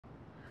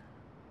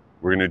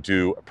We're going to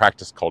do a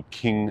practice called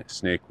King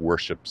Snake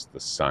Worships the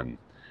Sun.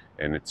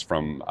 And it's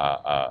from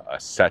a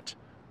set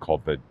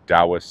called the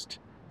Daoist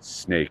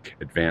Snake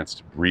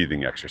Advanced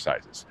Breathing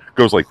Exercises. It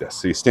goes like this.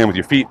 So you stand with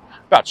your feet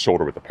about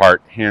shoulder width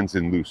apart, hands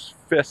in loose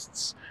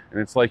fists, and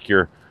it's like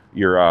you're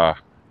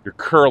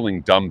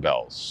curling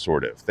dumbbells,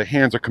 sort of. The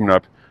hands are coming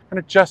up kind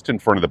of just in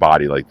front of the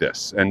body like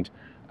this. And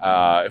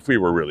if we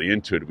were really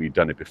into it, we'd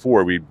done it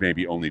before, we'd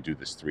maybe only do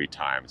this 3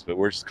 times, but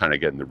we're just kind of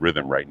getting the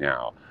rhythm right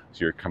now.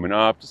 So you're coming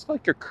up, just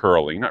like you're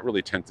curling, not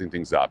really tensing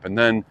things up. And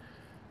then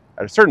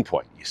at a certain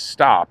point, you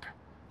stop,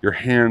 your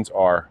hands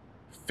are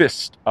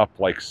fist up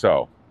like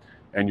so.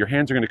 And your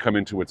hands are going to come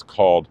into what's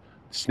called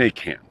snake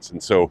hands.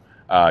 And so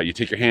you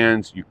take your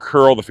hands, you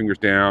curl the fingers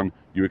down,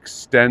 you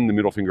extend the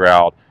middle finger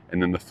out,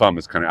 and then the thumb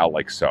is kind of out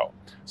like so.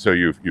 So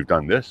you've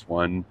done this,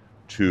 1,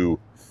 2,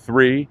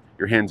 3.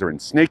 Your hands are in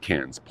snake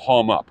hands,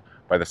 palm up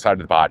by the side of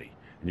the body.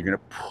 And you're going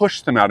to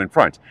push them out in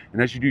front.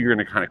 And as you do, you're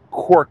going to kind of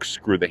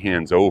corkscrew the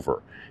hands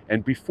over.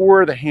 And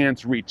before the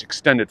hands reach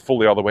extended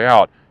fully all the way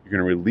out, you're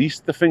going to release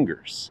the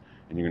fingers.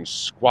 And you're going to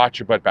squat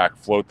your butt back,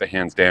 float the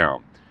hands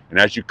down. And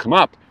as you come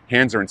up,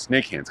 hands are in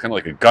snake hands, kind of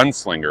like a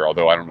gunslinger,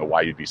 although I don't know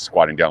why you'd be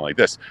squatting down like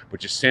this.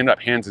 But you stand up,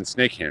 hands in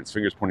snake hands,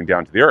 fingers pointing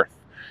down to the earth.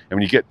 And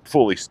when you get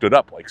fully stood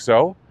up like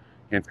so,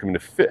 hands come into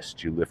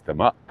fist, you lift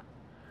them up.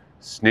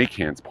 Snake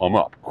hands, palm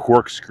up,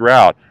 corkscrew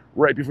out.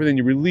 Right before then,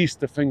 you release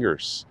the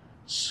fingers.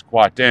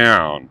 Squat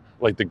down,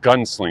 like the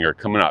gunslinger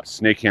coming up.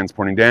 Snake hands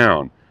pointing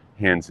down,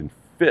 hands in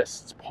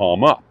fists,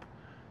 palm up.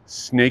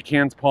 Snake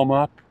hands, palm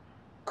up,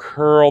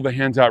 curl the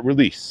hands out,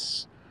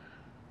 release.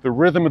 The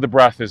rhythm of the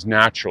breath is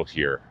natural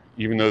here.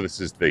 Even though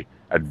this is the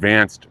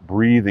advanced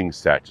breathing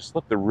set, just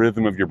let the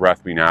rhythm of your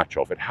breath be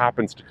natural. If it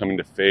happens to come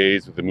into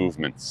phase with the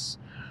movements,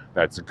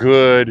 that's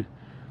good.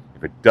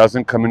 If it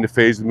doesn't come into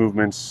phase with the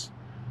movements,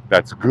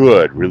 that's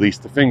good. Release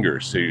the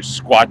fingers. So you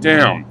squat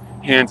down,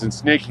 hands in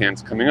snake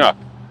hands coming up.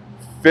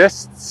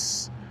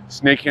 Fists,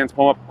 snake hands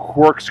palm up,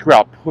 corkscrew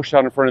out, push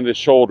out in front of the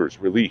shoulders,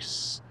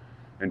 release.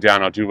 And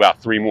down, I'll do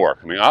about 3 more.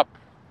 Coming up,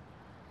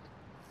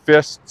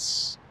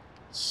 fists,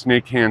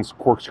 snake hands,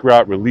 corkscrew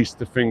out, release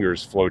the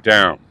fingers, float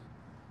down.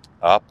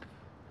 Up,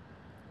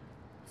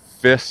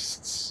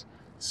 fists,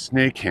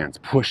 snake hands,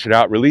 push it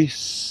out,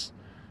 release.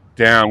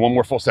 Down, 1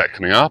 more full set.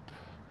 Coming up,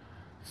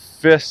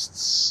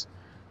 fists,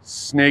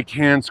 snake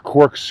hands,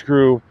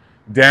 corkscrew,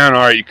 down.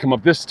 All right, you come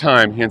up this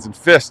time, hands and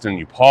fist, and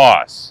you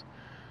pause.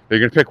 You're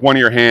going to pick one of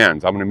your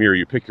hands. I'm going to mirror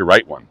you. Pick your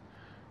right one.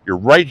 Your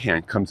right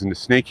hand comes into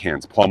snake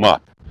hands, palm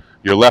up.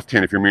 Your left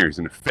hand, if you're mirrored, is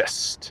in a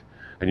fist.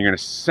 And you're going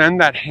to send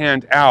that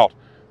hand out.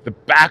 The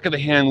back of the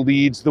hand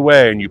leads the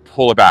way, and you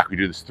pull it back. We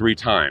do this 3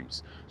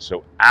 times.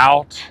 So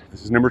out,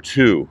 this is number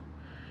 2.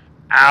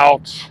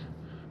 Out,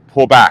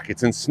 pull back.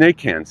 It's in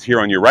snake hands here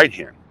on your right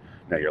hand.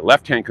 Now your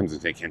left hand comes in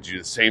snake hands. You do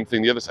the same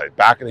thing the other side.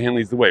 Back of the hand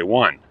leads the way.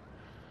 1,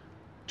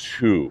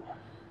 2,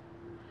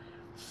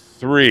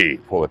 3.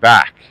 Pull it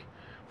back.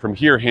 From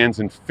here, hands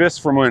and fists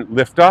for a moment.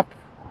 Lift up.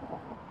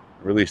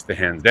 Release the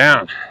hands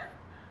down.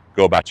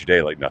 Go about your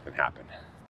day like nothing happened.